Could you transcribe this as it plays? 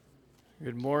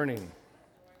Good morning.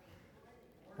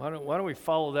 Why don't we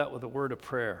follow that with a word of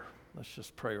prayer? Let's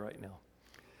just pray right now.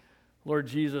 Lord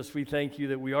Jesus, we thank you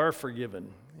that we are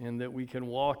forgiven and that we can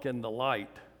walk in the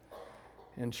light.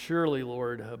 And surely,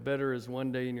 Lord, better is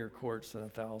one day in your courts than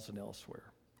 1,000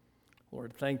 elsewhere.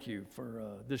 Lord, thank you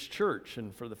for this church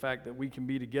and for the fact that we can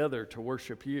be together to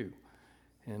worship you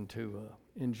and to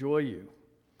enjoy you.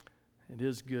 It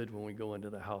is good when we go into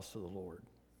the house of the Lord.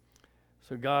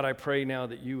 So God, I pray now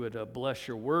that you would bless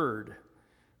your word,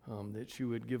 that you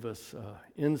would give us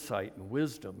insight and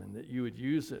wisdom, and that you would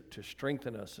use it to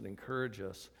strengthen us and encourage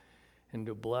us and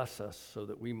to bless us so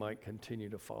that we might continue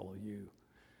to follow you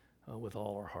with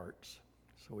all our hearts.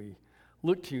 So we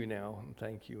look to you now and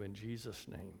thank you in Jesus'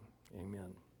 name.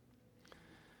 Amen.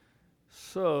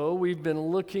 So we've been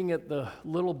looking at the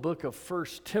little book of 1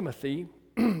 Timothy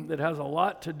that has a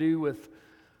lot to do with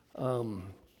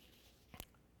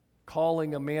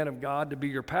calling a man of God to be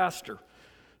your pastor.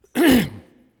 I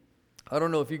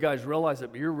don't know if you guys realize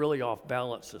it, but you're really off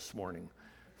balance this morning.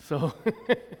 So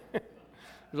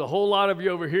there's a whole lot of you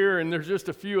over here, and there's just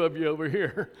a few of you over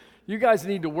here. You guys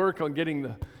need to work on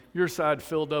getting your side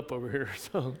filled up over here.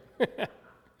 So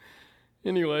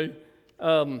anyway,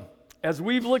 as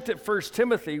we've looked at 1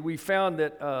 Timothy, we found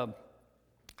that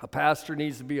a pastor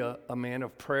needs to be a man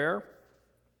of prayer.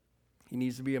 He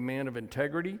needs to be a man of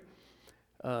integrity.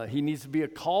 He needs to be a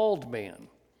called man.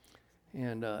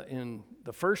 And in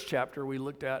the first chapter we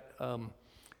looked at,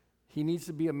 he needs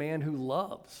to be a man who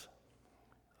loves.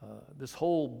 This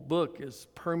whole book is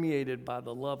permeated by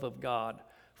the love of God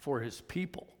for his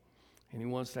people. And he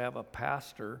wants to have a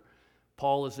pastor.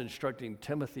 Paul is instructing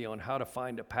Timothy on how to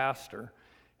find a pastor.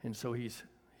 And so he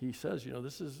says, you know,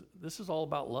 this is all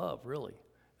about love, really.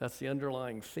 That's the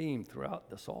underlying theme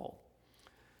throughout this all.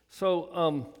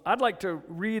 So I'd like to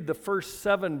read the first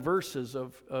 7 verses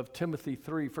of Timothy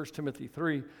 3, 1 Timothy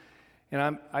 3.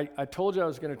 And I told you I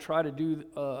was going to try to do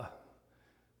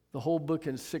the whole book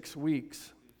in 6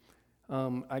 weeks.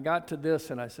 I got to this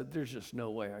and I said, there's just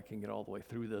no way I can get all the way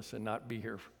through this and not be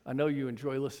here. I know you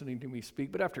enjoy listening to me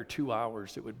speak, but after 2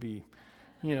 hours it would be,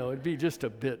 it'd be just a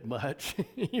bit much.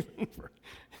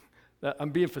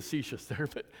 I'm being facetious there,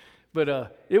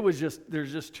 but it was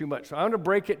there's just too much. So I'm going to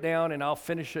break it down and I'll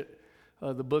finish it,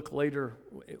 the book later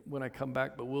when I come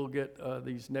back, but we'll get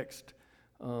these next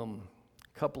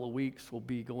couple of weeks, we'll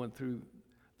be going through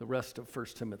the rest of 1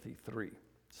 Timothy 3.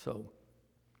 So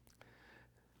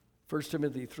 1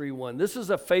 Timothy 3:1, this is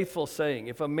a faithful saying.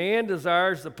 If a man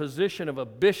desires the position of a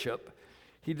bishop,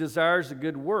 he desires a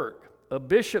good work. A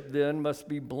bishop then must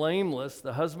be blameless,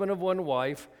 the husband of one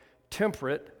wife,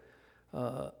 temperate,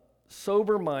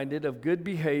 sober-minded, of good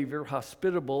behavior,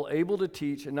 hospitable, able to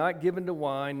teach, and not given to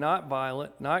wine, not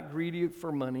violent, not greedy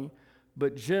for money,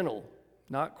 but gentle,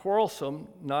 not quarrelsome,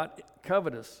 not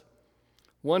covetous,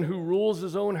 one who rules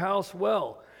his own house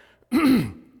well,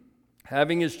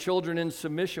 having his children in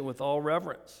submission with all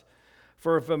reverence.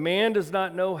 For if a man does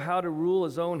not know how to rule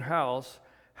his own house,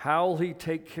 how will he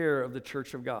take care of the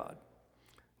church of God?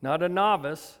 Not a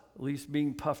novice, at least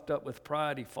being puffed up with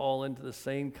pride, he fall into the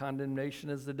same condemnation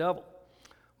as the devil.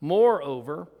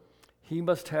 Moreover, he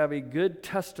must have a good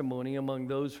testimony among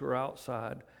those who are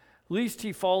outside, lest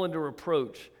he fall into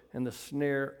reproach and the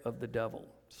snare of the devil.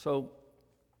 So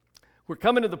we're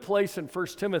coming to the place in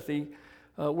 1 Timothy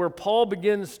where Paul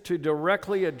begins to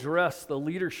directly address the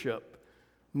leadership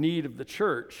need of the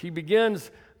church. He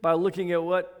begins by looking at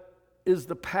what is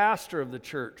the pastor of the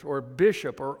church, or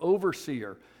bishop, or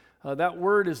overseer. That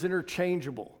word is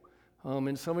interchangeable.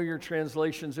 In some of your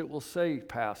translations, it will say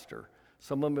pastor.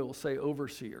 Some of them it will say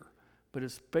overseer. But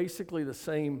it's basically the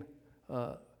same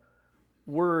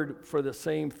word for the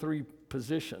same 3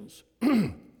 positions.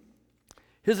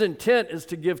 His intent is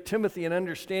to give Timothy an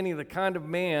understanding of the kind of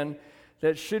man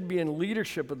that should be in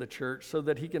leadership of the church so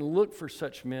that he can look for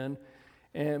such men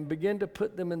and begin to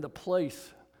put them in the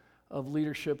place of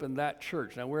leadership in that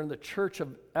church. Now, we're in the church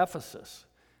of Ephesus.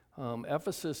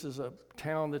 Ephesus is a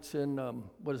town that's in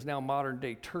what is now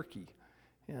modern-day Turkey.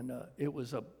 And it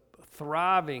was a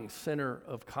thriving center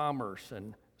of commerce,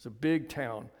 and it's a big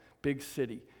town, big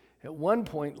city. At one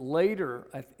point later,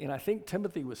 and I think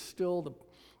Timothy was still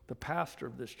the pastor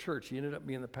of this church. He ended up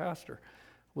being the pastor.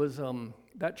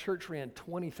 That church ran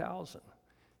 20,000.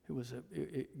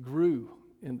 It grew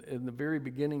in the very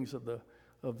beginnings of the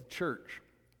church.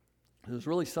 It was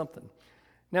really something.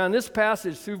 Now, in this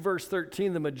passage through verse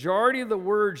 13, the majority of the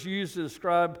words used to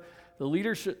describe the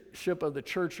leadership of the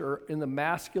church are in the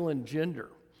masculine gender.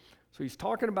 So he's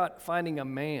talking about finding a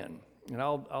man, and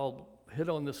I'll hit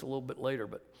on this a little bit later,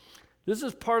 but this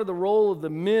is part of the role of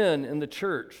the men in the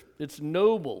church. It's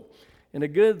noble. and a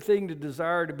good thing to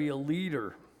desire to be a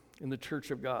leader in the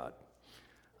church of God.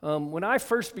 When I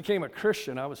first became a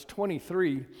Christian, I was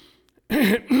 23,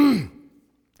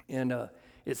 and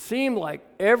it seemed like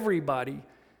everybody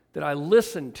that I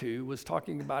listened to was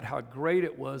talking about how great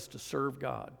it was to serve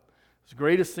God. It was the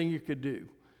greatest thing you could do.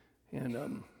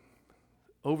 And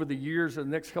over the years, the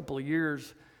next couple of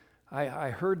years, I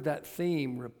heard that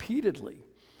theme repeatedly.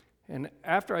 And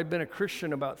after I'd been a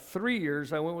Christian about 3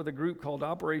 years, I went with a group called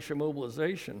Operation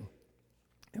Mobilization.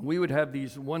 And we would have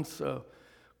these once a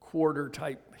quarter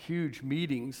type huge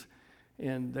meetings,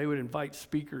 and they would invite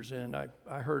speakers in.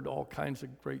 I heard all kinds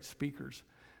of great speakers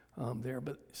there,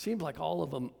 but it seemed like all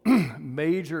of them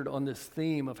majored on this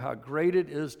theme of how great it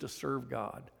is to serve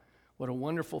God. What a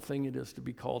wonderful thing it is to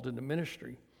be called into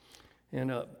ministry.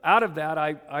 And out of that,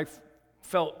 I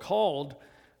felt called,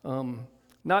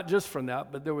 not just from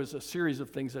that, but there was a series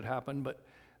of things that happened, but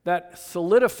that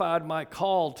solidified my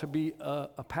call to be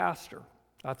a pastor.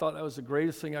 I thought that was the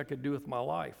greatest thing I could do with my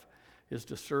life, is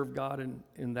to serve God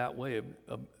in that way,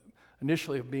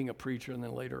 initially of being a preacher and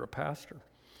then later a pastor.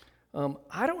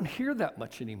 I don't hear that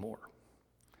much anymore.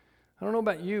 I don't know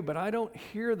about you, but I don't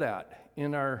hear that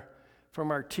from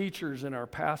our teachers and our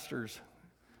pastors,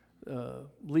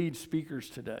 lead speakers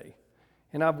today.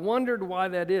 And I've wondered why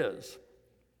that is.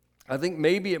 I think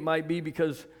maybe it might be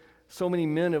because so many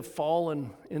men have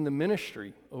fallen in the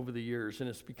ministry over the years, and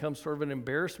it's become sort of an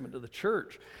embarrassment to the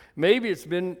church. Maybe it's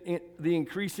been the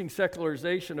increasing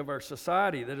secularization of our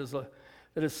society that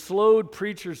has slowed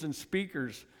preachers and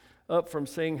speakers up from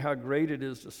saying how great it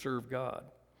is to serve God.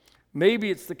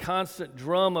 Maybe it's the constant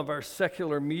drum of our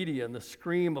secular media and the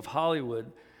scream of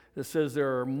Hollywood that says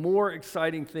there are more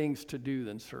exciting things to do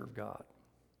than serve God.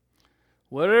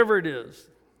 Whatever it is,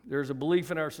 there's a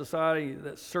belief in our society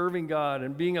that serving God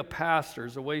and being a pastor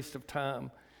is a waste of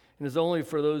time and is only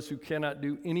for those who cannot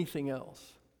do anything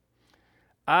else.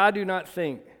 I do not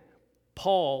think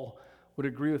Paul would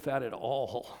agree with that at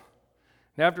all.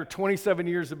 And after 27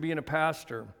 years of being a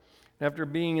pastor, and after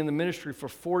being in the ministry for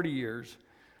 40 years,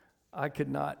 I could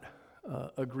not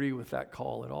agree with that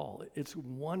call at all. It's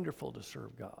wonderful to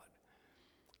serve God.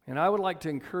 And I would like to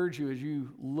encourage you, as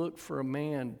you look for a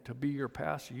man to be your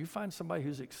pastor, you find somebody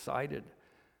who's excited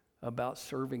about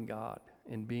serving God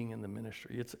and being in the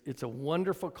ministry. It's a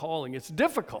wonderful calling. It's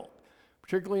difficult,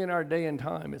 particularly in our day and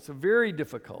time. It's very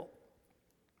difficult.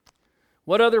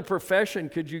 What other profession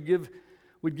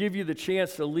would give you the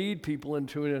chance to lead people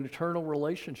into an eternal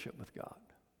relationship with God?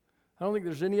 I don't think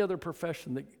there's any other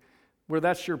profession where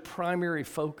that's your primary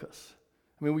focus.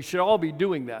 I mean, we should all be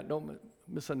doing that. Don't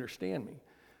misunderstand me.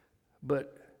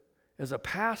 But as a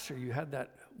pastor, you had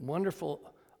that wonderful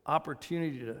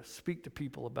opportunity to speak to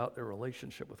people about their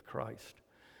relationship with Christ.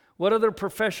 What other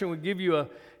profession would give you a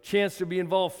chance to be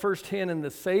involved firsthand in the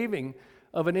saving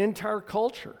of an entire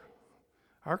culture?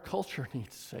 Our culture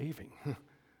needs saving.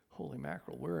 Holy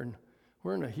mackerel,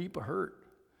 we're in a heap of hurt.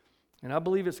 And I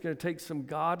believe it's going to take some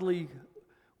godly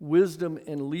wisdom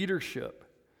and leadership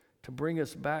to bring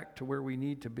us back to where we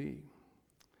need to be.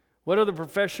 What other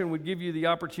profession would give you the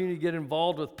opportunity to get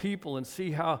involved with people and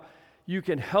see how you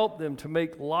can help them to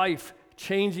make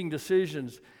life-changing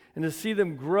decisions and to see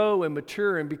them grow and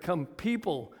mature and become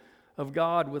people of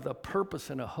God with a purpose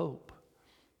and a hope?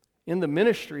 In the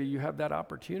ministry, you have that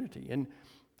opportunity. And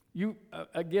you,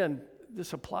 again,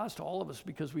 this applies to all of us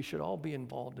because we should all be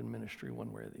involved in ministry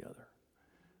one way or the other.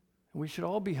 And we should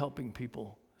all be helping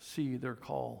people see their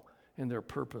call and their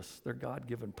purpose, their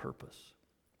God-given purpose.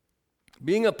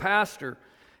 Being a pastor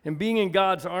and being in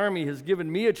God's army has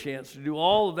given me a chance to do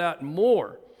all of that and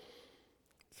more.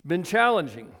 It's been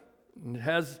challenging, and it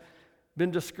has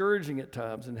been discouraging at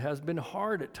times, and has been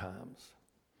hard at times.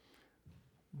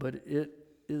 But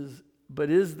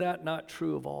is that not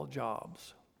true of all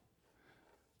jobs?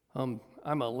 I'm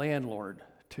a landlord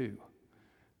too.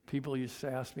 People used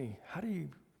to ask me, how do you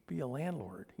be a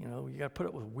landlord? You got to put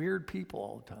up with weird people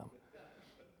all the time.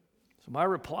 So my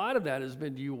reply to that has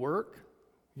been, do you work?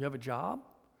 You have a job?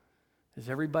 Is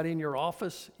everybody in your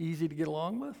office easy to get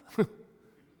along with?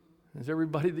 Is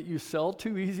everybody that you sell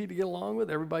to easy to get along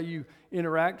with? Everybody you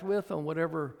interact with on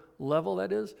whatever level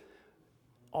that is?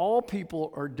 All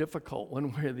people are difficult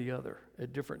one way or the other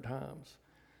at different times.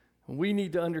 And we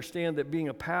need to understand that being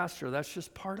a pastor, that's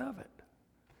just part of it.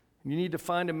 You need to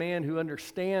find a man who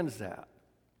understands that,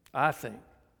 I think.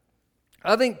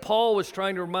 I think Paul was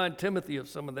trying to remind Timothy of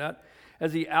some of that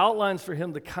as he outlines for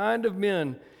him the kind of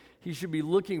men he should be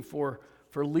looking for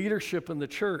leadership in the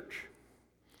church.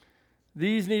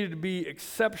 These needed to be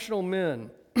exceptional men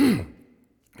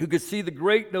who could see the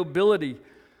great nobility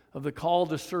of the call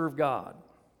to serve God.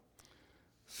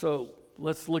 So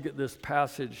let's look at this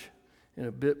passage in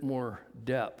a bit more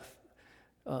depth.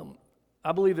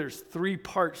 I believe there's three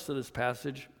parts to this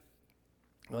passage.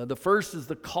 The first is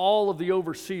the call of the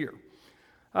overseer.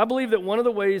 I believe that one of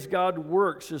the ways God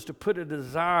works is to put a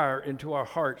desire into our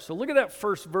hearts. So look at that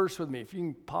first verse with me. If you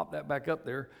can pop that back up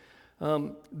there.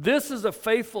 This is a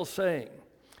faithful saying.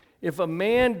 If a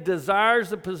man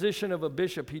desires the position of a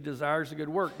bishop, he desires a good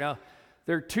work. Now,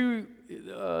 there are two,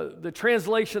 the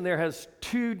translation there has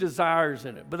two desires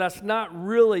in it, but that's not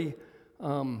really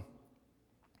the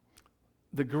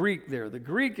Greek there. The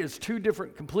Greek is two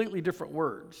completely different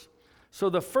words. So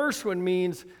the first one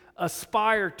means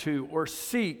aspire to or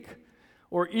seek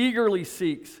or eagerly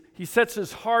seeks. He sets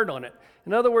his heart on it.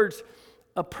 In other words,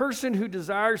 a person who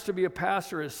desires to be a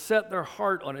pastor has set their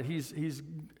heart on it.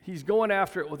 He's going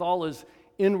after it with all his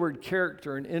inward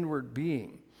character and inward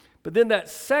being. But then that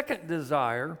second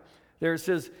desire, there it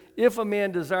says, if a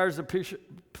man desires the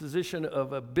position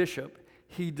of a bishop,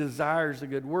 he desires a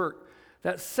good work.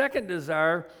 That second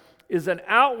desire is an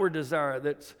outward desire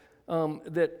that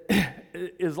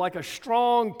is like a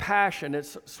strong passion.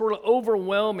 It's sort of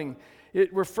overwhelming.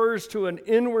 It refers to an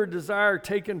inward desire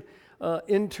taken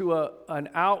into an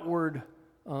outward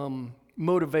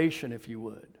motivation, if you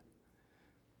would.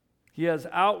 He has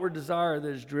outward desire that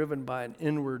is driven by an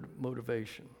inward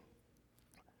motivation.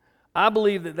 I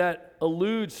believe that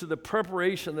alludes to the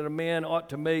preparation that a man ought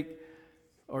to make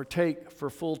or take for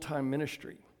full-time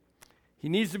ministry. He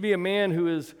needs to be a man who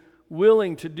is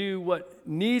willing to do what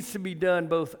needs to be done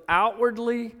both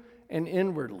outwardly and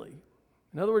inwardly.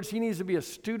 In other words, he needs to be a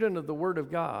student of the Word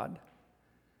of God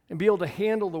and be able to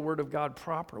handle the Word of God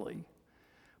properly.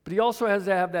 But he also has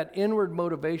to have that inward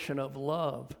motivation of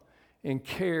love and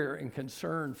care and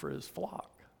concern for his flock.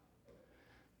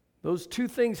 Those two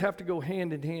things have to go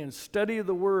hand in hand. Study of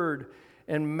the Word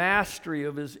and mastery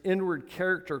of his inward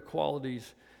character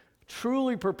qualities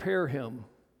truly prepare him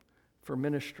for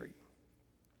ministry.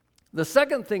 The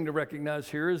second thing to recognize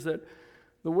here is that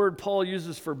the word Paul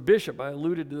uses for bishop, I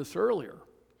alluded to this earlier,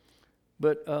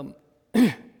 but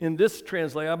in this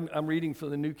translation, I'm reading from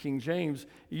the New King James,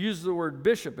 it uses the word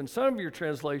bishop. In some of your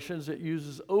translations, it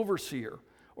uses overseer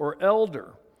or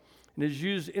elder, and is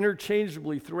used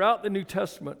interchangeably throughout the New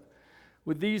Testament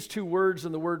with these two words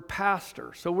and the word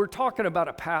pastor. So we're talking about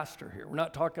a pastor here. We're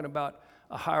not talking about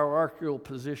a hierarchical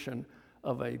position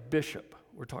of a bishop.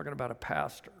 We're talking about a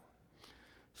pastor.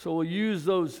 So we'll use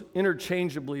those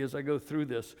interchangeably as I go through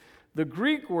this. The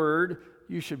Greek word,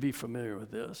 you should be familiar with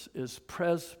this, is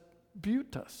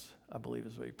presbytos, I believe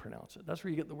is the way you pronounce it. That's where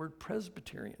you get the word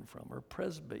Presbyterian from, or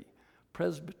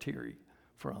presbytery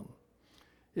from.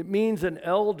 It means an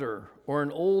elder or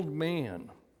an old man.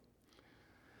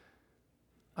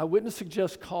 I wouldn't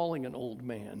suggest calling an old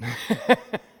man,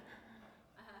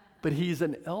 but he's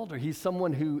an elder. He's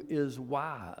someone who is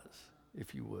wise,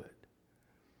 if you would.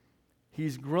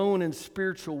 He's grown in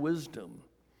spiritual wisdom.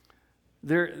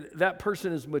 That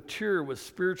person is mature with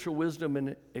spiritual wisdom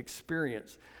and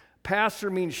experience. Pastor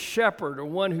means shepherd or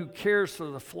one who cares for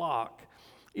the flock.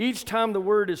 Each time the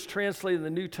word is translated in the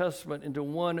New Testament into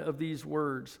one of these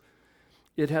words,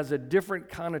 it has a different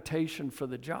connotation for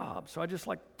the job. So I just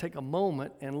like to take a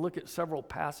moment and look at several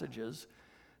passages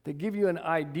that give you an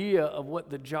idea of what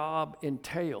the job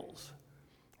entails.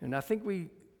 And I think we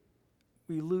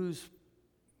lose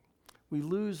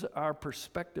our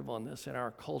perspective on this in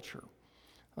our culture.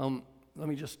 Let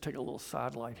me just take a little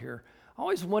sidelight here. I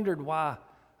always wondered why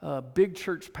big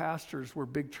church pastors were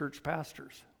big church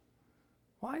pastors.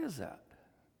 Why is that?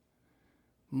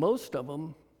 Most of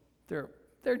them,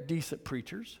 they're decent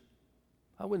preachers.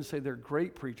 I wouldn't say they're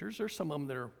great preachers. There's some of them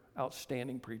that are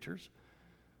outstanding preachers.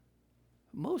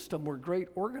 Most of them were great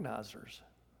organizers.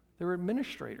 They were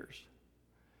administrators.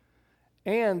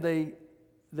 And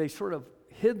they sort of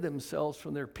hid themselves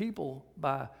from their people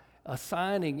by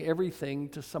assigning everything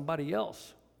to somebody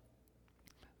else.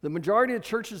 The majority of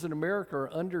churches in America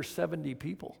are under 70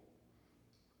 people.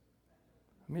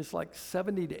 I mean, it's like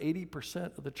 70 to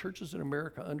 80% of the churches in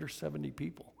America under 70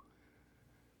 people.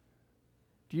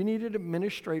 Do you need an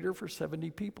administrator for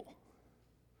 70 people?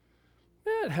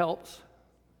 Yeah, it helps.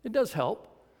 It does help.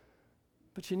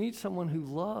 But you need someone who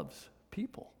loves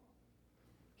people.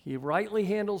 He rightly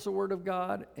handles the Word of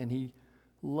God, and he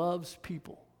loves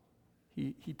people.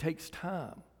 He takes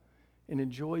time and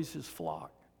enjoys his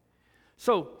flock.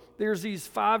 So there's these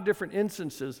 5 different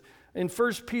instances. In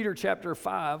 1 Peter chapter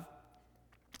 5,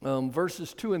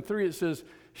 verses 2 and 3, it says,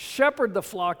 "Shepherd the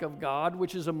flock of God,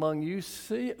 which is among you,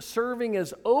 serving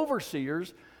as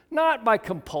overseers, not by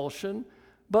compulsion,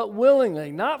 but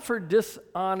willingly, not for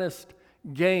dishonest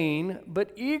gain,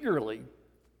 but eagerly."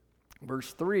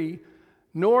 Verse 3,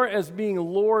 nor as being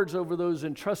lords over those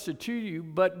entrusted to you,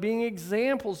 but being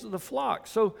examples of the flock.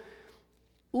 So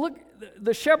look,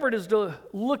 the shepherd is to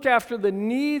look after the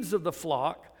needs of the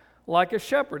flock like a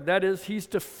shepherd. That is, he's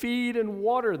to feed and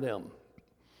water them.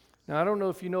 Now, I don't know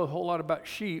if you know a whole lot about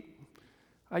sheep.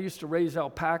 I used to raise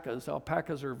alpacas.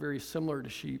 Alpacas are very similar to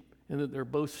sheep in that they're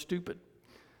both stupid.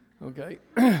 Okay?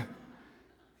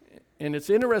 And it's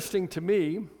interesting to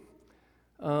me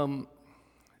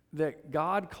that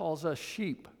God calls us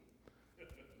sheep.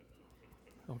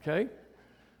 Okay?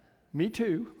 Me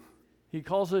too. He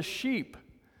calls us sheep.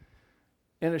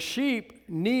 And a sheep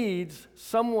needs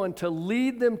someone to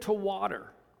lead them to water.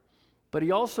 But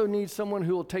he also needs someone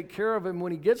who will take care of him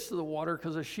when he gets to the water,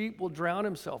 because a sheep will drown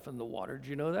himself in the water. Did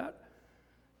you know that?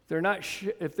 If they're not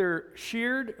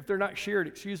sheared,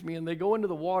 and they go into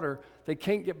the water, they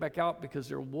can't get back out because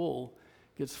their wool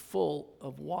gets full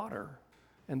of water,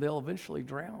 and they'll eventually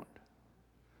drown.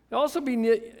 They also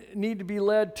need to be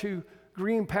led to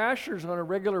green pastures on a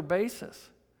regular basis.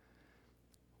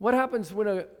 What happens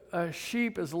when a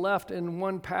sheep is left in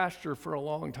one pasture for a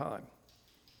long time?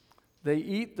 They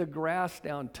eat the grass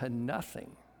down to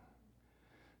nothing.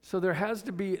 So there has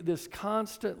to be this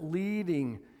constant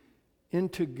leading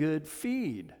into good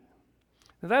feed.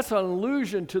 Now that's an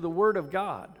allusion to the Word of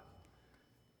God.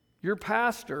 Your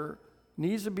pastor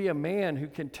needs to be a man who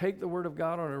can take the Word of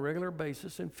God on a regular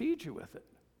basis and feed you with it.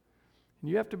 And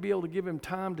you have to be able to give him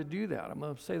time to do that. I'm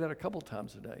going to say that a couple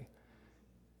times a day.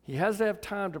 He has to have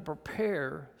time to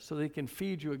prepare so that he can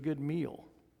feed you a good meal.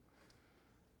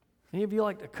 Any of you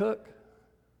like to cook?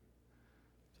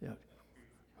 Yeah.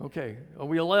 Okay. Oh,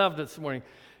 we laughed this morning.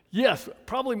 Yes,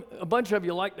 probably a bunch of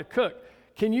you like to cook.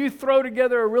 Can you throw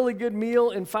together a really good meal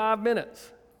in 5 minutes?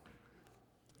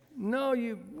 No,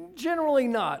 you generally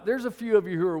not. There's a few of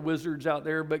you who are wizards out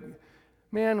there, but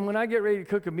man, when I get ready to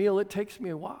cook a meal, it takes me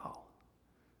a while,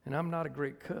 and I'm not a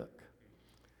great cook.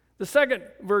 The second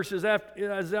verse is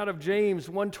out of James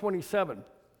 1:27.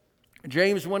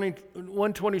 James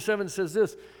 1:27 says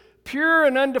this: pure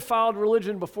and undefiled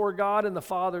religion before God and the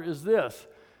Father is this,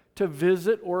 to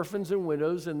visit orphans and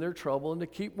widows in their trouble and to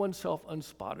keep oneself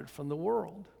unspotted from the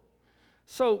world.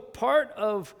 So part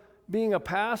of being a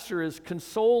pastor is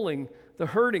consoling the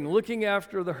hurting, looking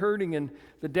after the hurting and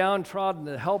the downtrodden,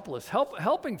 the helpless,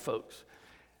 helping folks.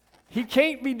 He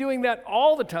can't be doing that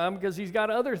all the time because he's got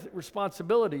other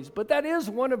responsibilities, but that is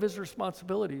one of his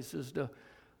responsibilities, is to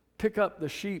pick up the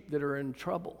sheep that are in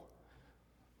trouble.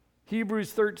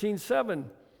 Hebrews 13:7,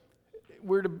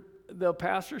 the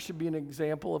pastor should be an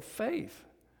example of faith.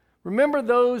 Remember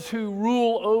those who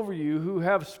rule over you, who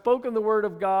have spoken the word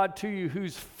of God to you,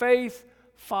 whose faith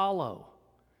follow.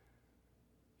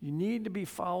 You need to be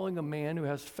following a man who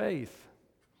has faith.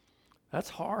 That's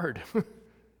hard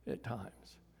at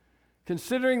times,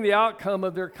 considering the outcome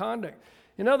of their conduct.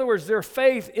 In other words, their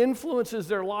faith influences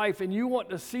their life, and you want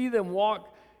to see them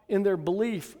walk in their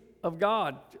belief of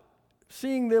God,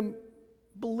 seeing them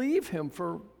believe him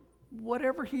for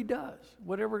whatever he does,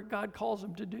 whatever God calls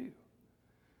him to do.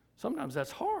 Sometimes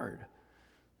that's hard.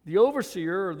 The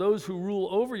overseer, or those who rule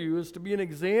over you, is to be an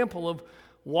example of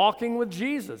walking with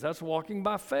Jesus. That's walking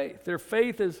by faith. Their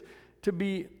faith is to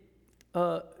be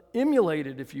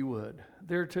emulated, if you would.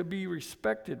 They're to be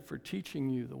respected for teaching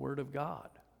you the word of God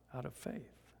out of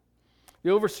faith.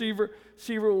 The overseer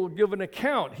will give an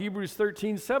account. Hebrews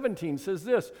 13:17 says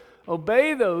this: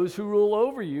 obey those who rule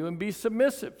over you and be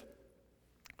submissive,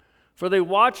 for they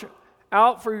watch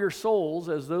out for your souls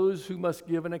as those who must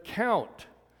give an account.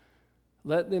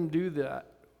 Let them do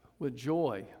that with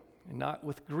joy and not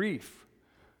with grief,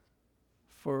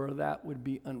 for that would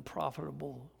be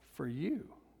unprofitable for you.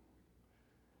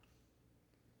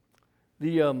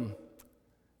 The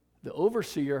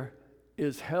overseer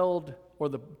is held, or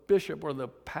the bishop or the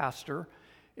pastor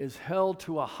is held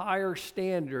to a higher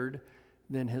standard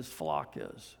than his flock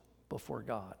is before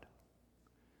God.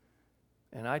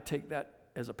 And I take that,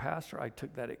 as a pastor, I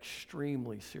took that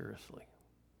extremely seriously.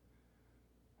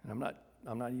 And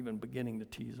I'm not even beginning to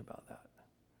tease about that.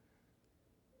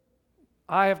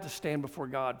 I have to stand before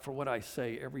God for what I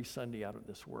say every Sunday out of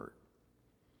this word.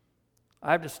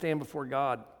 I have to stand before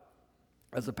God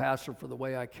as a pastor for the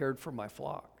way I cared for my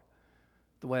flock,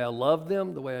 the way I loved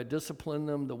them, the way I disciplined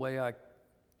them, the way I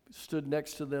stood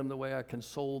next to them, the way I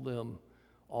consoled them,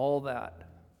 all that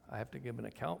I have to give an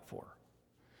account for.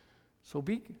 So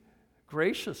be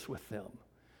gracious with them.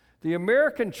 The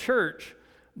American church,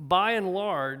 by and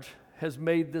large, has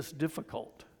made this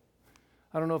difficult.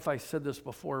 I don't know if I said this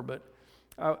before, but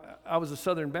I was a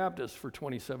Southern Baptist for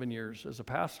 27 years as a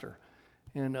pastor.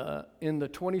 And in the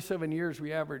 27 years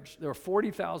there are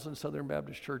 40,000 Southern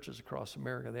Baptist churches across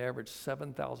America. They average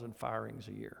 7,000 firings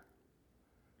a year.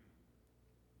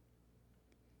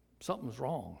 Something's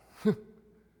wrong.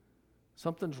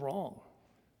 Something's wrong.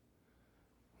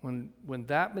 When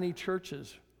that many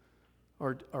churches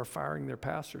are firing their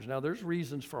pastors. Now, there's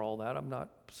reasons for all that. I'm not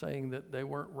saying that they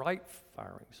weren't right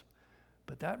firings.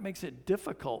 But that makes it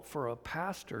difficult for a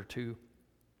pastor to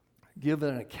give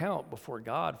an account before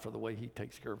God for the way he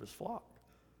takes care of his flock.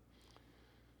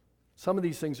 Some of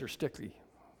these things are sticky,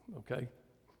 okay?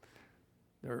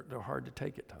 They're hard to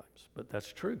take at times, but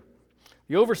that's true.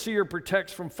 The overseer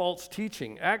protects from false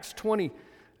teaching. Acts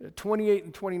 20:28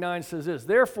 and 29 says this,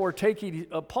 therefore take heed.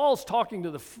 Paul's talking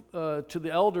to the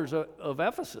elders of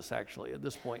Ephesus, actually, at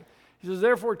this point. He says,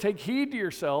 therefore take heed to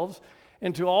yourselves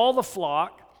and to all the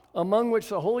flock among which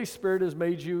the Holy Spirit has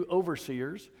made you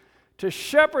overseers, to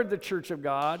shepherd the church of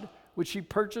God, which he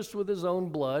purchased with his own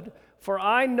blood. For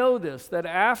I know this, that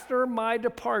after my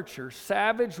departure,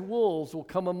 savage wolves will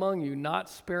come among you, not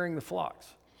sparing the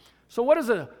flocks. So what is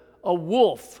a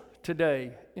wolf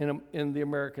today in the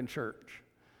American church?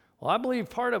 Well, I believe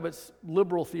part of it's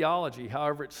liberal theology,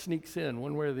 however it sneaks in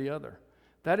one way or the other.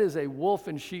 That is a wolf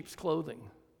in sheep's clothing.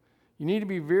 You need to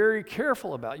be very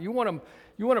careful about it. You want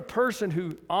a person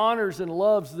who honors and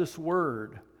loves this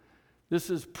word. This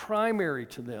is primary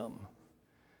to them.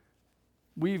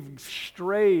 We've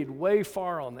strayed way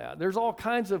far on that. There's all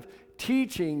kinds of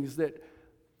teachings that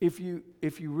if you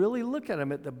really look at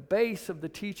them at the base of the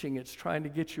teaching, it's trying to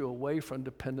get you away from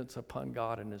dependence upon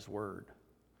God and his word.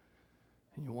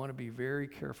 And you want to be very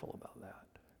careful about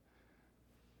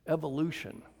that.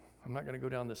 Evolution. I'm not going to go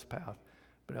down this path,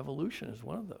 but evolution is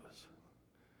one of those.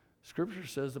 Scripture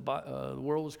says the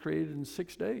world was created in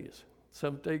 6 days.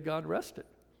 Seventh day God rested.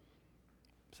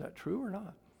 Is that true or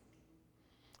not?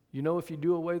 You know, if you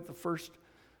do away with the first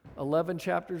 11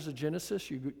 chapters of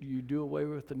Genesis, you do away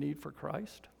with the need for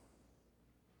Christ.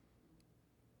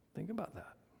 Think about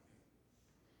that.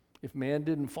 If man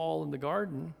didn't fall in the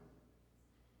garden,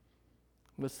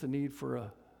 what's the need for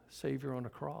a Savior on a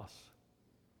cross?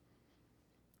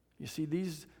 You see,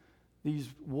 these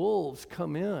wolves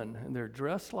come in and they're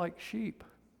dressed like sheep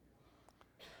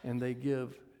and they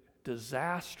give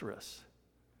disastrous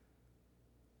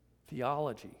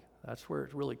theology. That's where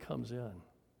it really comes in.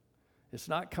 It's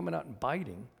not coming out and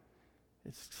biting.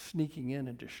 It's sneaking in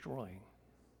and destroying.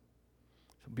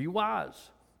 So be wise.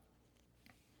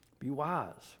 Be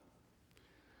wise.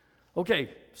 Okay,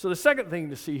 so the second thing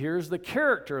to see here is the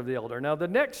character of the elder. Now the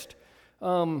next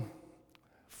 4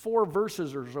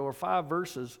 verses or so, or 5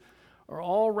 verses, are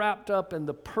all wrapped up in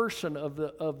the person of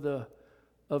the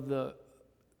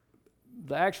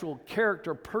actual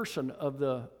character person of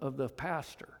the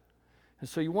pastor. And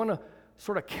so you want to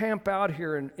sort of camp out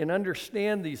here and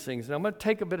understand these things. And I'm going to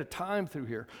take a bit of time through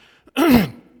here.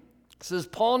 It says,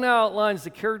 Paul now outlines the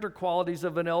character qualities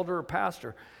of an elder or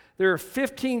pastor. There are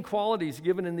 15 qualities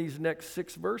given in these next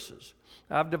 6 verses.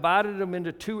 I've divided them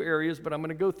into 2 areas, but I'm going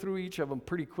to go through each of them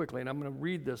pretty quickly. And I'm going to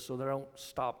read this so that I don't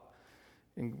stop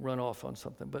and run off on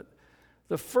something. But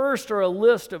the first are a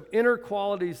list of inner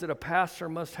qualities that a pastor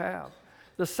must have.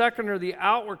 The second are the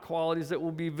outward qualities that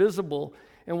will be visible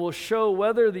and will show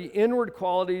whether the inward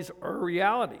qualities are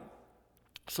reality.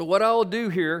 So what I'll do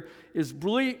here is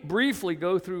briefly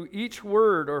go through each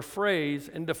word or phrase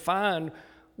and define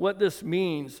what this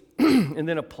means and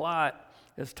then apply it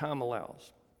as time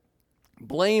allows.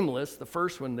 Blameless, the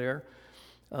first one there,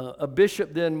 a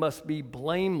bishop then must be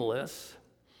blameless,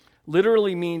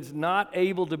 literally means not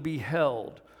able to be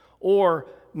held or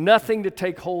nothing to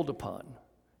take hold upon.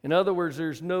 In other words,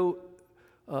 there's no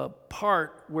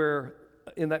part where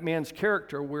in that man's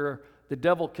character where the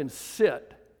devil can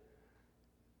sit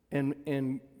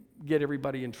and get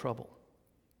everybody in trouble.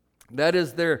 That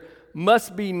is, there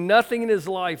must be nothing in his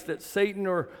life that Satan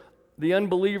or the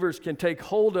unbelievers can take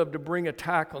hold of to bring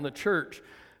attack on the church.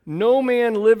 No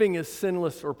man living is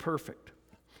sinless or perfect,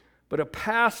 but a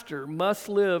pastor must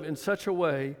live in such a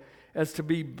way as to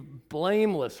be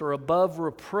blameless or above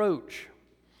reproach.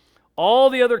 All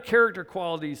the other character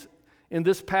qualities in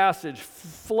this passage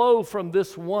flow from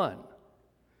this one.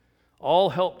 All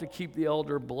help to keep the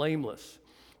elder blameless.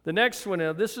 The next one,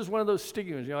 this is one of those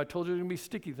sticky ones. I told you there's going to be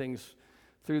sticky things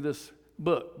through this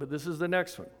book, but this is the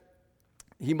next one.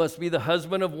 He must be the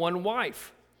husband of one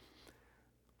wife.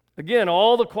 Again,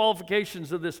 all the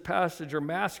qualifications of this passage are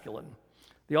masculine.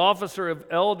 The officer of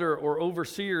elder or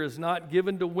overseer is not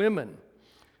given to women.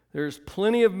 There's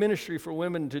plenty of ministry for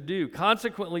women to do.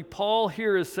 Consequently, Paul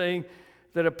here is saying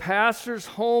that a pastor's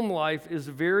home life is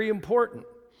very important.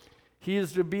 He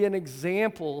is to be an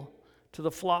example to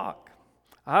the flock.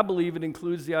 I believe it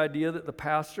includes the idea that the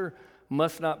pastor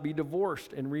must not be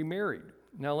divorced and remarried.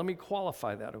 Now, let me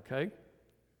qualify that, okay?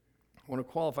 I want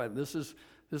to qualify. This is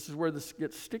where this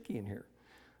gets sticky in here.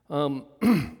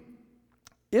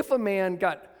 If a man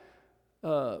got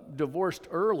divorced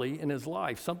early in his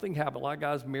life, something happened. A lot of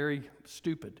guys marry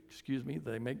stupid,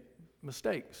 they make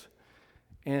mistakes.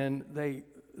 And they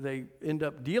end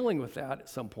up dealing with that at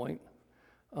some point.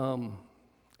 And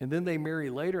then they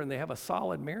marry later and they have a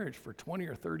solid marriage for 20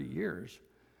 or 30 years.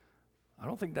 I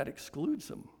don't think that excludes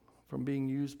them from being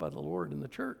used by the Lord in the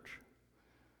church.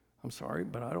 I'm sorry,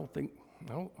 but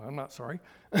I'm not sorry.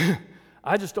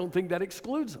 I just don't think that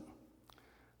excludes them.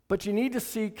 But you need to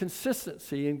see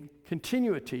consistency and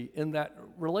continuity in that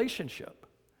relationship.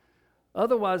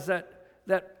 Otherwise, that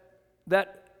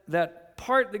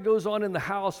part that goes on in the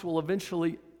house will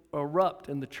eventually erupt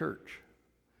in the church.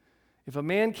 If a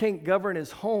man can't govern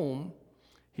his home,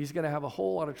 he's going to have a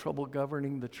whole lot of trouble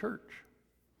governing the church.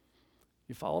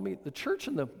 You follow me? The church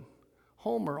and the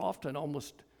home are often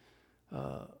almost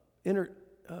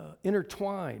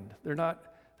intertwined. They're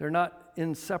not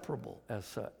inseparable as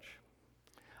such.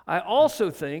 I also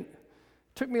think,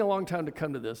 it took me a long time to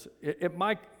come to this. At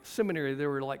my seminary, there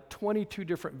were like 22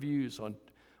 different views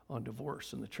on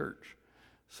divorce in the church.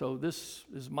 So this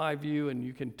is my view, and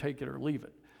you can take it or leave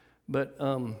it. But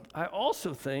I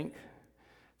also think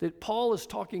that Paul is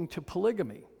talking to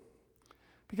polygamy,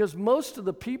 because most of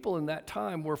the people in that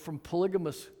time were from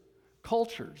polygamous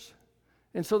cultures,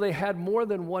 and so they had more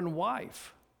than one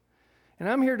wife. And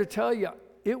I'm here to tell you,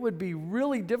 it would be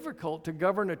really difficult to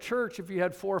govern a church if you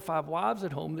had 4 or 5 wives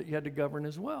at home that you had to govern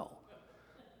as well.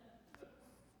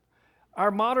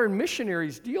 Our modern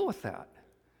missionaries deal with that.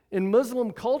 In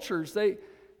Muslim cultures, the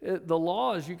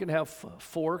law is you can have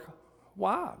 4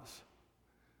 wives.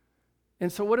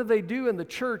 And so what do they do in the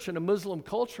church in a Muslim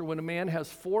culture when a man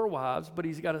has 4 wives, but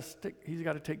he's got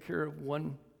to take care of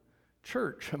one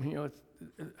church? I mean,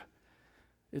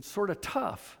 it's sort of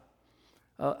tough.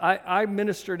 I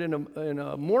ministered in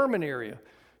a Mormon area.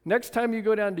 Next time you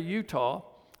go down to Utah,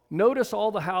 notice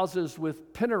all the houses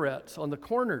with pinarets on the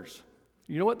corners.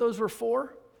 You know what those were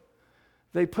for?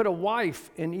 They put a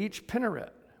wife in each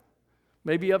minaret.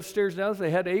 Maybe upstairs now, if they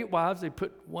had 8 wives, they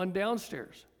put one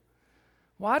downstairs.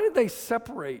 Why did they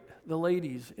separate the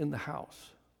ladies in the house?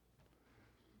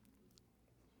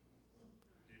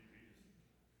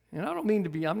 And I don't mean to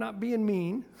be, I'm not being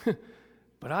mean,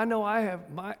 but I know I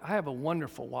have a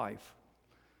wonderful wife.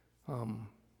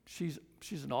 She's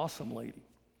an awesome lady.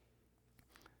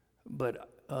 But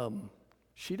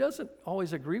she doesn't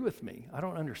always agree with me. I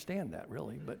don't understand that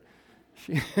really, but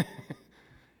she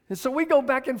and so we go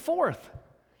back and forth.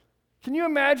 Can you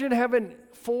imagine having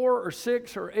 4 or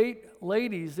 6 or 8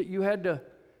 ladies that you had to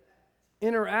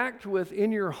interact with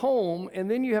in your home,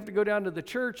 and then you have to go down to the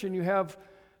church and you have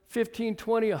 15,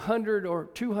 20, 100, or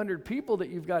 200 people that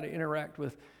you've got to interact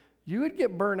with? You would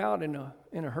get burnt out in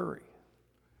a hurry.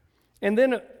 And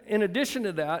then in addition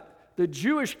to that, the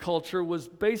Jewish culture was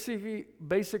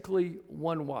basically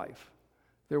one wife.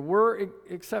 There were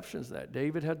exceptions to that.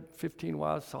 David had 15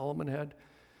 wives. Solomon had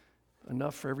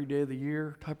enough for every day of the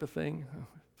year type of thing,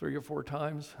 3 or 4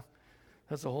 times.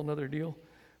 That's a whole nother deal.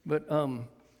 But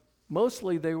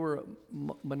mostly they were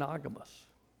monogamous,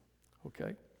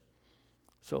 okay?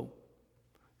 So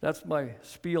that's my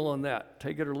spiel on that.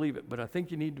 Take it or leave it. But I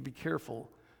think you need to be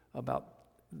careful about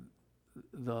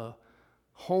the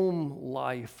home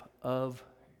life of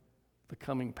the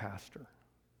coming pastor.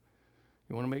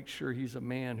 You want to make sure he's a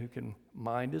man who can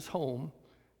mind his home,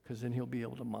 because then he'll be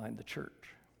able to mind the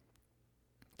church.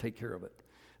 Take care of it.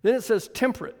 Then it says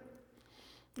temperate.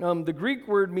 The Greek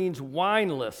word means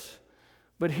wineless,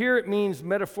 but here it means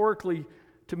metaphorically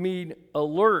to mean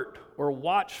alert or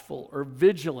watchful or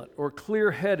vigilant or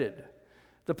clear-headed.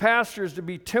 The pastor is to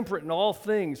be temperate in all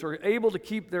things, or able to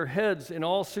keep their heads in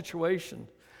all situations.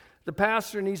 The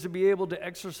pastor needs to be able to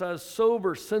exercise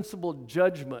sober, sensible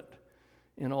judgment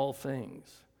in all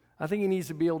things. I think he needs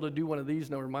to be able to do one of these.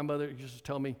 Now, my mother used to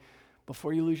tell me,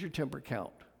 before you lose your temper,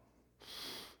 count.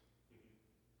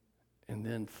 And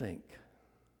then think.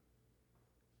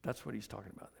 That's what he's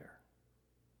talking about there.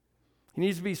 He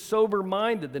needs to be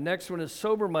sober-minded. The next one is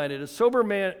sober-minded. A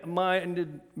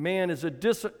sober-minded man is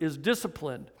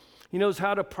disciplined. He knows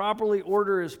how to properly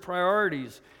order his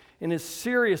priorities and is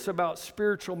serious about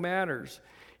spiritual matters.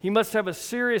 He must have a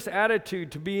serious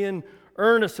attitude to be in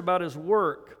earnest about his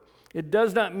work. It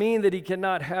does not mean that he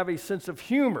cannot have a sense of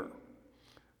humor,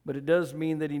 but it does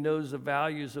mean that he knows the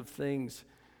values of things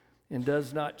and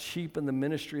does not cheapen the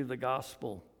ministry of the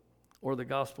gospel or the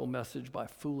gospel message by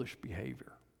foolish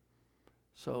behavior.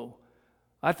 So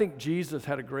I think Jesus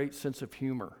had a great sense of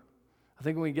humor. I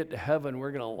think when we get to heaven,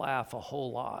 we're going to laugh a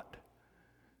whole lot.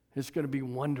 It's going to be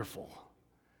wonderful.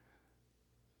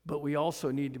 But we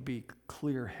also need to be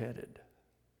clear-headed,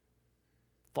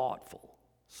 thoughtful,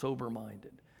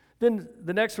 sober-minded. Then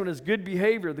the next one is good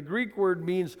behavior. The Greek word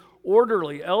means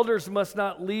orderly. Elders must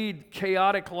not lead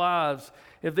chaotic lives.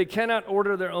 If they cannot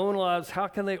order their own lives, how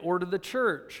can they order the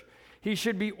church? He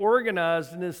should be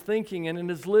organized in his thinking and in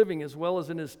his living, as well as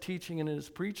in his teaching and in his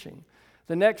preaching.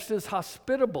 The next is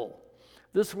hospitable.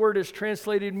 This word is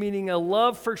translated meaning a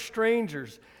love for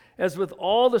strangers. As with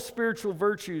all the spiritual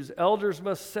virtues, elders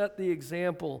must set the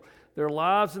example. Their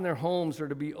lives and their homes are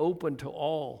to be open to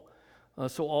all,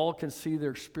 so all can see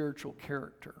their spiritual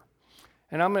character.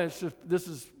 And this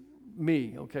is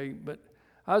me, okay? But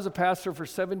I was a pastor for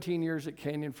 17 years at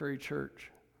Canyon Ferry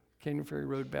Church, Canyon Ferry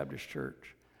Road Baptist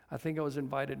Church. I think I was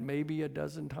invited maybe a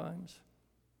dozen times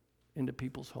into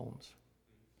people's homes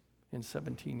in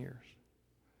 17 years.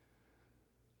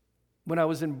 When I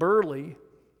was in Burley,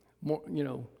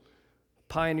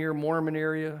 Pioneer Mormon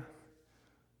area,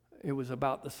 it was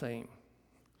about the same.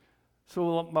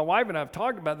 So my wife and I have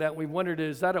talked about that, and we've wondered,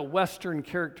 is that a Western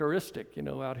characteristic,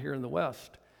 out here in the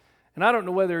West? And I don't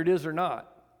know whether it is or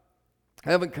not.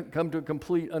 I haven't come to a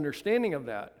complete understanding of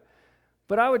that.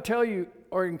 But I would tell you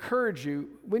or encourage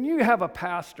you, when you have a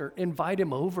pastor, invite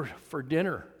him over for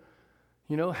dinner.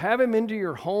 Have him into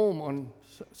your home on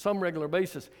some regular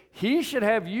basis. He should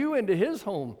have you into his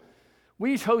home.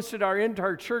 We hosted our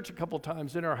entire church a couple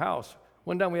times in our house.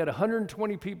 One time we had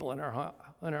 120 people in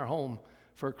our home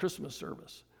for a Christmas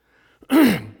service.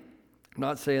 I'm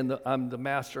not saying that I'm the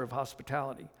master of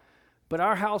hospitality, but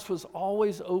our house was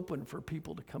always open for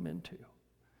people to come into.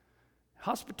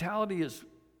 Hospitality is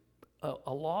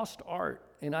a lost art,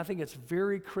 and I think it's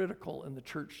very critical in the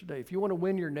church today. If you want to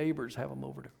win your neighbors, have them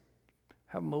over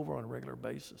on a regular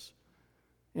basis.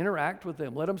 Interact with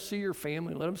them. Let them see your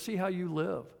family. Let them see how you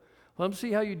live. Let them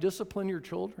see how you discipline your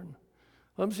children.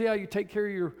 Let them see how you take care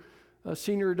of your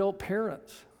senior adult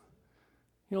parents.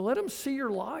 Let them see your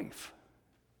life.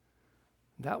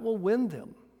 That will win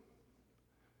them.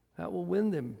 That will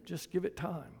win them. Just give it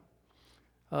time.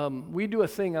 We do a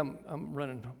thing, I'm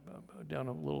running down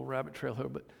a little rabbit trail here,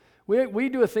 but we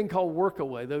do a thing called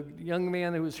Workaway. The young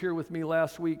man who was here with me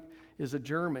last week is a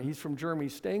German. He's from Germany.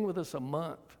 He's staying with us a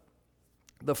month.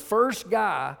 The first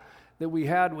guy that we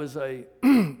had was a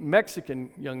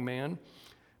Mexican young man,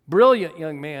 brilliant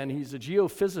young man. He's a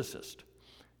geophysicist.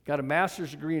 Got a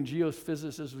master's degree in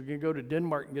geophysics. Was going to go to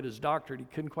Denmark and get his doctorate. He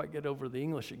couldn't quite get over the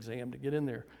English exam to get in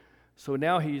there. So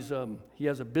now he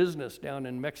has a business down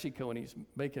in Mexico, and he's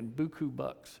making buku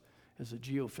bucks as a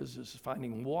geophysicist,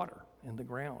 finding water in the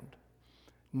ground.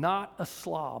 Not a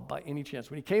slob by any chance.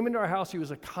 When he came into our house, he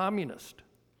was a communist.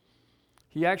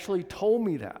 He actually told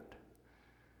me that.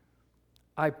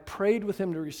 I prayed with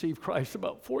him to receive Christ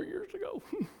about 4 years ago.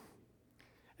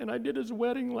 And I did his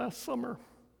wedding last summer.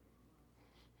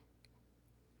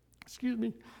 Excuse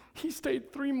me. He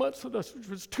stayed 3 months with us, which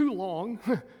was too long.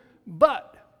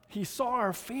 But he saw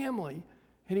our family,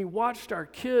 and he watched our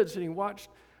kids, and he watched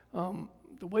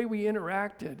the way we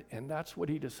interacted, and that's what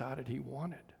he decided he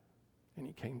wanted. And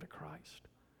he came to Christ.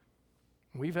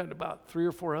 We've had about 3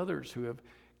 or 4 others who have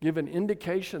given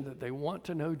indication that they want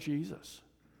to know Jesus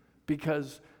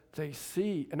because they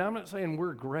see, and I'm not saying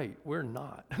we're great, we're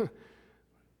not,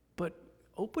 but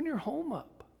open your home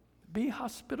up. Be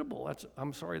hospitable. That's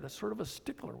sort of a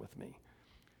stickler with me.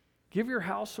 Give your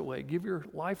house away. Give your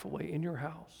life away in your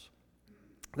house.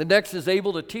 The next is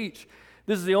able to teach.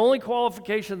 This is the only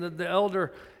qualification that the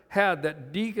elder had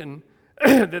that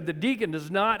the deacon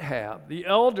does not have. The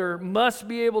elder must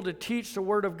be able to teach the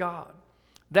Word of God.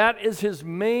 That is his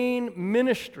main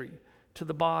ministry to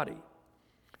the body.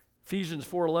 Ephesians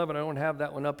 4:11, I don't have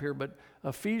that one up here, but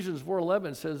Ephesians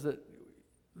 4:11 says that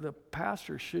the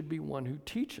pastor should be one who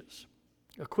teaches,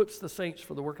 equips the saints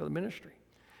for the work of the ministry.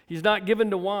 He's not given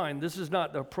to wine. This is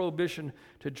not the prohibition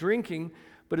to drinking,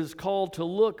 but is called to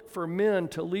look for men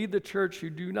to lead the church who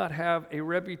do not have a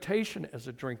reputation as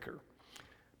a drinker.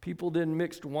 People then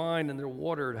mixed wine in their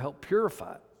water to help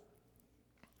purify it.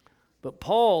 But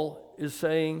Paul is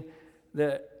saying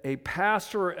that a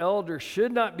pastor or elder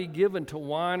should not be given to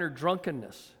wine or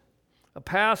drunkenness. A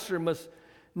pastor must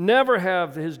never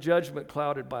have his judgment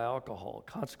clouded by alcohol.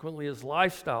 Consequently, his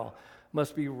lifestyle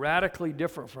must be radically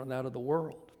different from that of the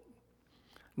world.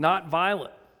 Not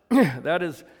violent. That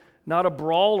is not a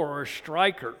brawler or a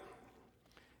striker.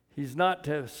 He's not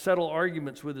to settle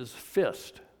arguments with his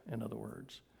fist, in other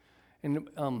words. And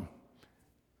I'm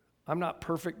not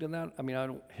perfect in that. I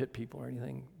don't hit people or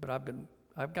anything, but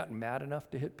I've gotten mad enough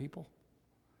to hit people.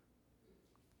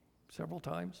 several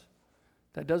times.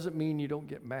 That doesn't mean you don't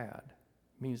get mad.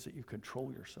 It means that you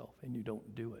control yourself and you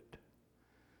don't do it.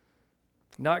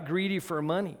 Not greedy for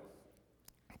money.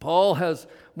 Paul has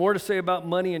more to say about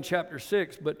money in chapter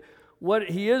 6, but what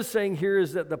he is saying here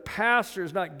is that the pastor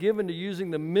is not given to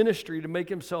using the ministry to make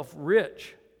himself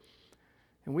rich.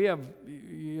 And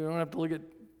you don't have to look at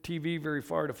TV very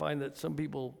far to find that some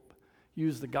people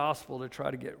use the gospel to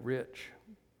try to get rich.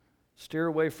 Steer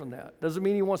away from that. Doesn't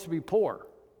mean he wants to be poor.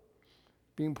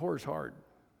 Being poor is hard.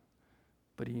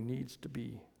 But he needs to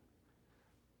be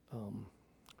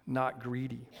not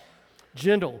greedy.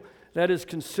 Gentle, that is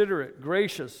considerate,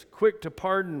 gracious, quick to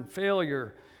pardon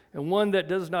failure, and one that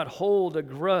does not hold a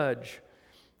grudge.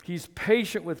 He's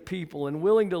patient with people and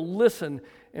willing to listen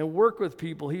and work with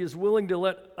people. He is willing to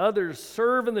let others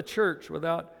serve in the church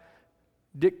without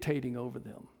dictating over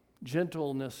them.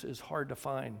 Gentleness is hard to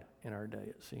find in our day,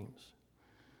 it seems.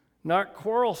 Not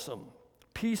quarrelsome,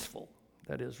 peaceful,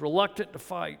 that is, reluctant to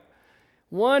fight.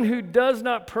 One who does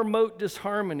not promote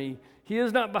disharmony. He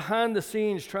is not behind the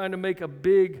scenes trying to make a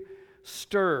big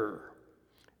stir.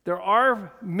 There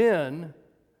are men,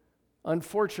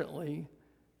 unfortunately,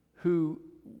 who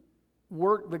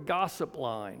work the gossip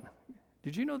line.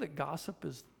 Did you know that gossip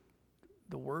is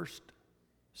the worst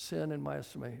sin in my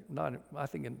estimation?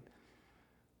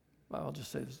 I'll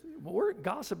just say this.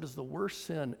 Gossip is the worst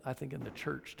sin, I think, in the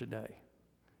church today.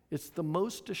 It's the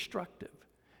most destructive.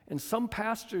 And some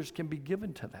pastors can be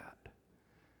given to that.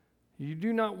 You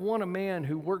do not want a man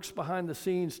who works behind the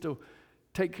scenes to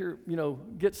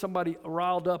get somebody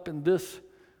riled up in this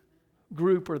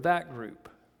group or that group.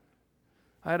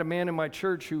 I had a man in my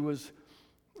church who was,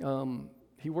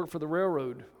 he worked for the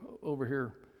railroad over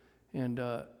here, and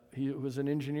he was an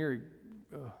engineer.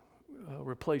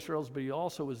 Replaced rails, but he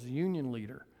also was the union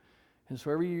leader. And so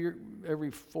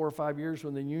every 4 or 5 years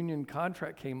when the union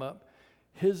contract came up,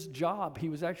 his job, he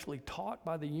was actually taught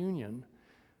by the union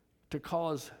to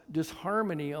cause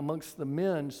disharmony amongst the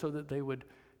men so that they would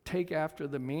take after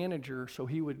the manager so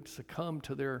he would succumb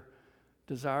to their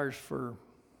desires for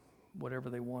whatever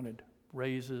they wanted,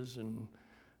 raises and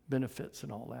benefits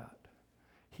and all that.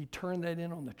 He turned that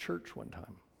in on the church one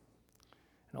time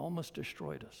and almost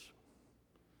destroyed us.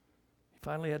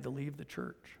 Finally had to leave the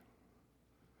church.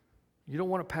 You don't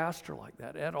want a pastor like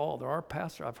that at all. There are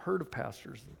pastors, I've heard of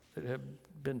pastors that have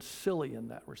been silly in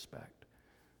that respect.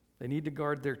 They need to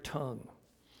guard their tongue.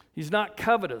 He's not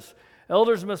covetous.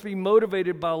 Elders must be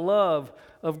motivated by love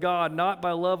of God, not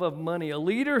by love of money. A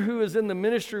leader who is in the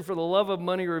ministry for the love of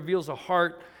money reveals a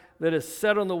heart that is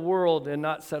set on the world and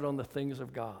not set on the things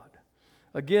of God.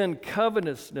 Again,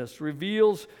 covetousness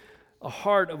reveals a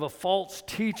heart of a false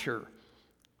teacher.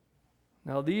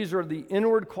 Now, these are the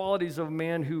inward qualities of a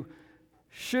man who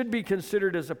should be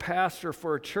considered as a pastor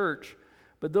for a church,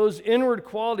 but those inward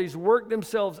qualities work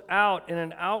themselves out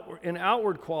in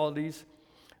outward qualities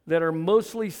that are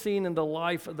mostly seen in the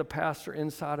life of the pastor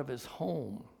inside of his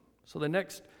home. So the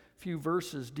next few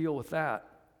verses deal with that.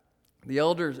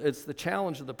 It's the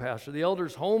challenge of the pastor. The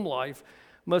elder's home life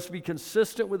must be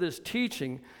consistent with his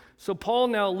teaching. So Paul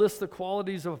now lists the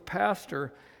qualities of a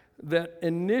pastor that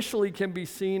initially can be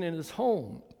seen in his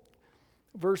home.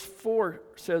 Verse 4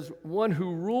 says, one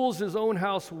who rules his own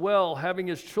house well, having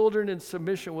his children in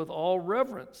submission with all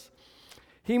reverence.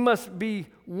 He must be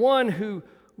one who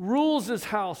rules his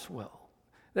house well.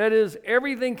 That is,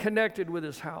 everything connected with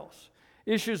his house.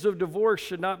 Issues of divorce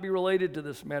should not be related to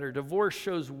this matter. Divorce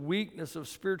shows weakness of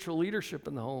spiritual leadership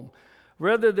in the home.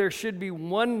 Rather, there should be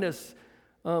oneness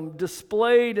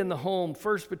displayed in the home,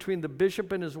 first between the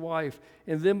bishop and his wife,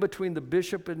 and then between the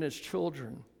bishop and his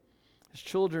children. His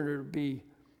children are to be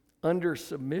under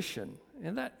submission.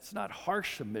 And that's not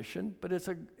harsh submission, but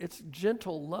it's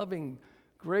gentle, loving,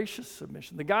 gracious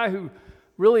submission. The guy who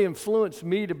really influenced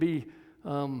me to be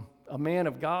a man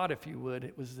of God, if you would,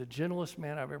 it was the gentlest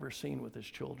man I've ever seen with his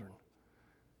children.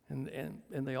 And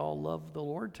they all love the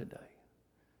Lord today.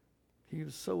 He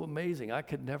was so amazing.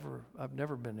 I've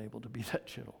never been able to be that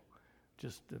gentle.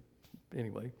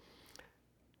 Anyway.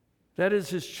 That is,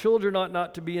 his children ought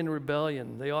not to be in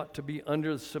rebellion. They ought to be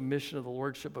under the submission of the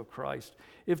lordship of Christ.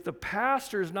 If the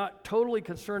pastor is not totally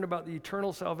concerned about the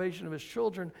eternal salvation of his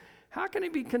children, how can he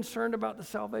be concerned about the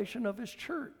salvation of his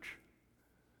church?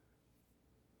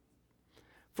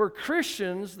 For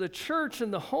Christians, the church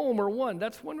and the home are one.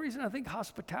 That's one reason I think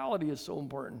hospitality is so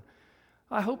important.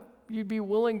 I hope you'd be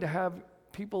willing to have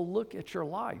people look at your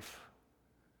life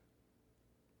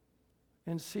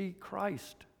and see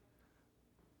Christ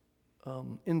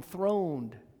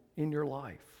enthroned in your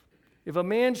life. If a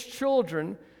man's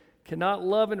children cannot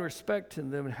love and respect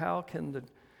him, then how can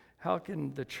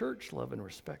the church love and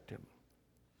respect him?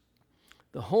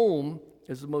 The home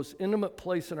is the most intimate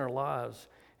place in our lives,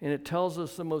 and it tells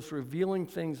us the most revealing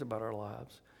things about our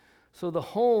lives. So the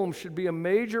home should be a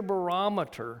major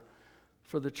barometer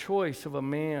for the choice of a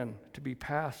man to be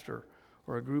pastor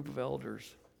or a group of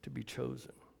elders to be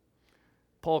chosen.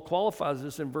 Paul qualifies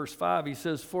this in verse 5. He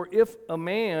says, "For if a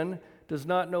man does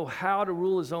not know how to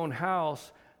rule his own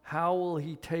house, how will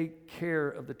he take care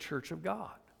of the church of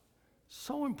God?"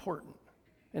 So important,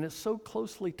 and it's so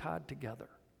closely tied together.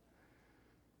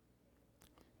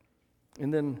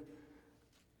 And then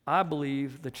I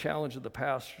believe the challenge of the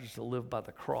pastor is to live by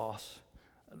the cross.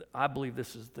 I believe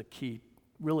this is the key,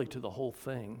 really, to the whole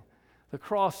thing. The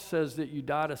cross says that you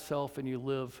die to self and you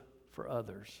live for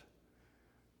others.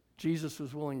 Jesus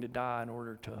was willing to die in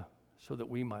order so that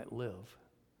we might live.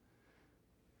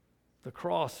 The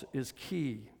cross is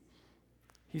key.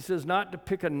 He says not to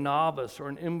pick a novice or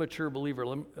an immature believer.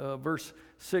 Verse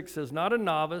 6 says, "Not a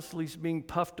novice, lest being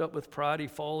puffed up with pride, he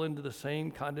fall into the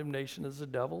same condemnation as the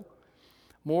devil.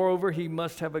 Moreover, he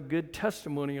must have a good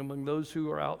testimony among those who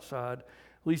are outside,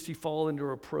 lest he fall into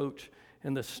reproach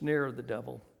and the snare of the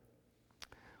devil."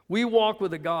 We walk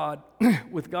with God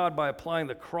by applying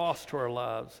the cross to our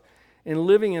lives and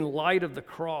living in light of the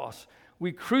cross.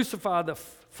 We crucify the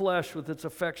flesh with its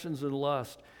affections and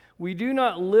lust. We do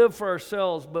not live for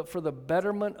ourselves, but for the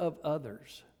betterment of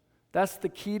others. That's the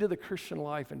key to the Christian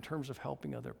life in terms of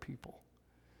helping other people.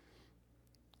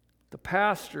 The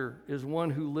pastor is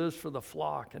one who lives for the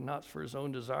flock and not for his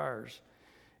own desires.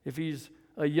 If he's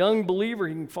a young believer,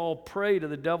 he can fall prey to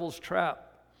the devil's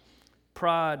trap,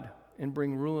 pride, and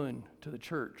bring ruin to the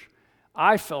church.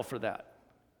 I fell for that.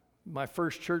 My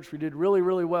first church, we did really,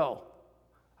 really well.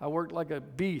 I worked like a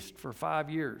beast for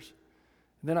 5 years.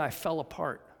 And then I fell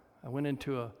apart. I went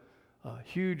into a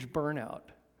huge burnout,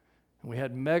 and we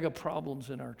had mega problems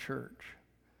in our church.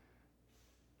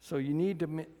 So you need to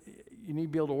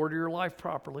be able to order your life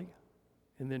properly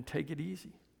and then take it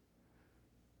easy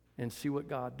and see what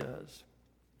God does.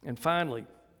 And finally,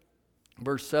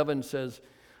 verse 7 says,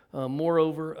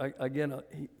 moreover, again,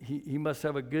 he must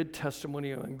have a good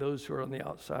testimony among those who are on the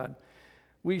outside.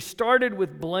 We started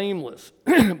with blameless.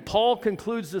 Paul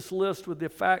concludes this list with the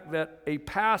fact that a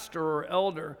pastor or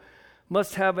elder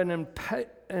must have an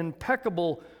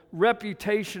impeccable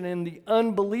reputation in the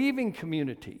unbelieving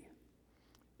community.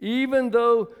 Even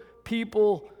though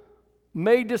people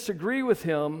may disagree with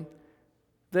him,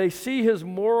 they see his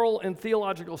moral and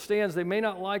theological stands. They may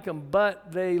not like him,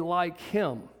 but they like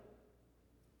him.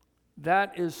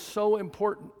 That is so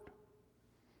important.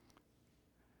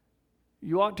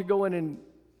 You ought to go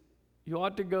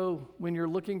when you're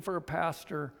looking for a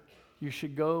pastor, you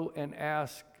should go and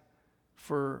ask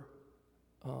for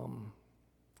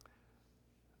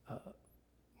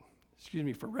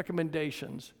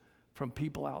recommendations from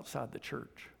people outside the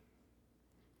church.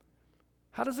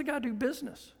 How does a guy do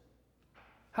business?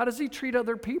 How does he treat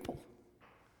other people?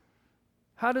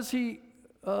 How is he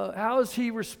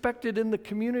respected in the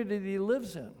community that he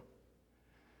lives in?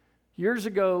 Years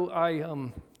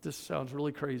ago, this sounds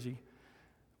really crazy,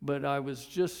 but I was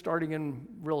just starting in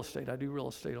real estate. I do real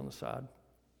estate on the side.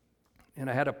 And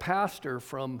I had a pastor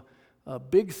from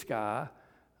Big Sky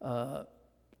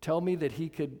tell me that he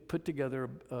could put together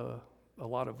a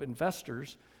lot of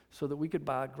investors so that we could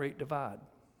buy Great Divide.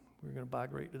 We were going to buy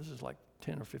this is like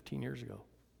 10 or 15 years ago.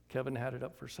 Kevin had it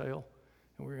up for sale,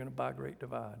 and we were going to buy Great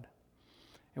Divide.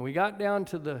 And we got down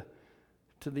to the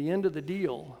end of the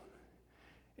deal,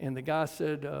 and the guy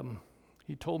said,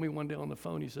 he told me one day on the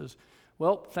phone, he says,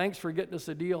 "Well, thanks for getting us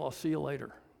a deal. I'll see you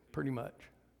later," pretty much.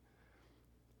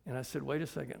 And I said, "Wait a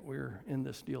second, we're in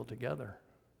this deal together."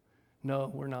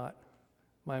 "No, we're not.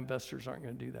 My investors aren't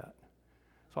going to do that."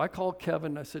 So I called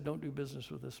Kevin, and I said, "Don't do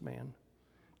business with this man."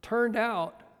 Turned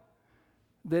out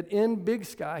that in Big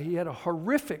Sky, he had a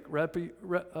horrific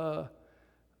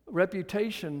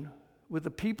reputation with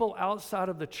the people outside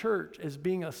of the church as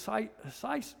being a shyster.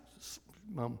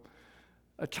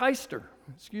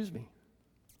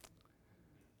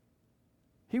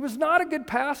 He was not a good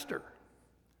pastor,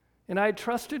 and I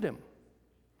trusted him.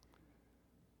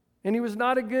 And he was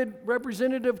not a good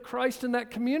representative of Christ in that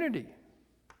community.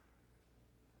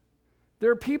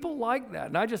 There are people like that,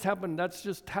 and that's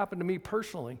just happened to me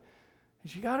personally.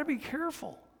 You got to be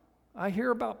careful. I hear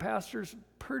about pastors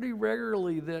pretty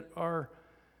regularly that are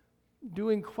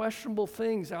doing questionable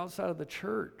things outside of the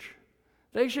church.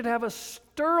 They should have a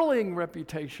sterling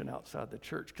reputation outside the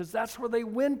church because that's where they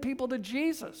win people to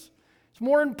Jesus. It's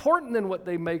more important than what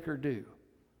they make or do.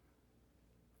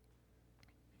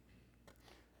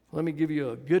 Let me give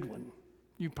you a good one.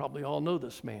 You probably all know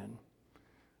this man.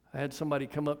 I had somebody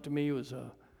come up to me who was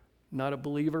not a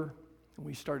believer, And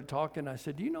we started talking. I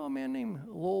said, do you know a man named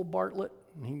Lowell Bartlett?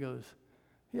 And he goes,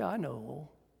 yeah, I know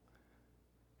Lowell.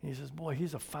 And he says, boy,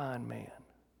 he's a fine man.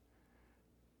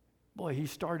 Boy, he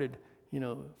started,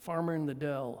 Farmer in the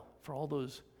Dell for all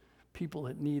those people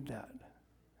that need that.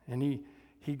 And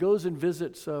he goes and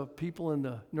visits people in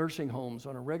the nursing homes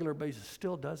on a regular basis,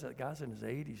 still does that. The guy's in his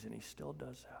 80s, and he still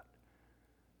does that.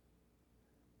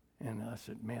 And I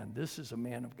said, man, this is a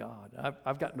man of God.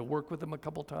 I've gotten to work with him a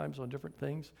couple times on different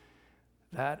things.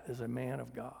 That is a man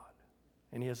of God.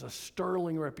 And he has a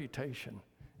sterling reputation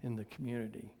in the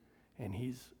community. And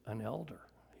he's an elder.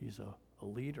 He's a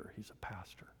leader. He's a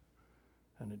pastor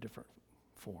in a different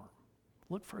form.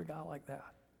 Look for a guy like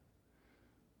that.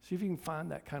 See if you can find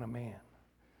that kind of man.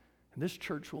 And this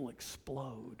church will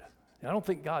explode. And I don't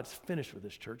think God's finished with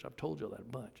this church. I've told you that a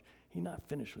bunch. He's not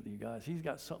finished with you guys. He's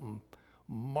got something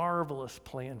marvelous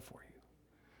planned for you.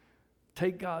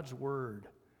 Take God's word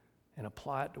and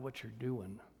apply it to what you're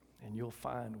doing, and you'll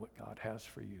find what God has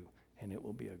for you, and it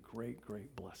will be a great,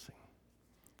 great blessing.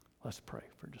 Let's pray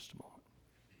for just a moment.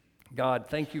 God,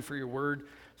 thank you for your word.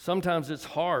 Sometimes it's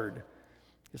hard.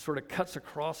 It sort of cuts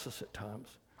across us at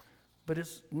times, but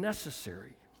it's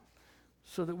necessary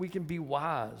so that we can be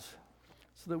wise,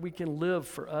 so that we can live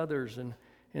for others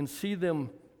and see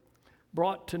them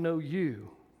brought to know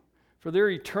you. For their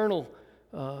eternal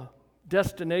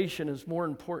destination is more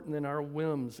important than our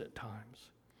whims at times.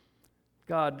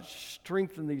 God,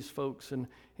 strengthen these folks and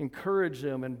encourage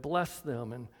them and bless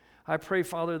them. And I pray,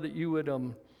 Father, that you would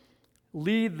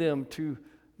lead them to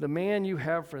the man you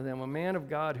have for them, a man of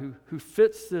God who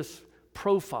fits this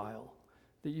profile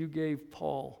that you gave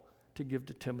Paul to give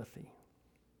to Timothy.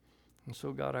 And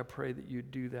so, God, I pray that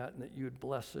you'd do that and that you would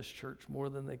bless this church more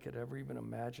than they could ever even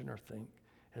imagine or think,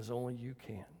 as only you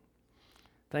can.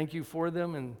 Thank you for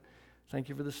them, and thank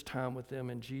you for this time with them.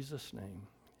 In Jesus' name,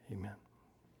 amen.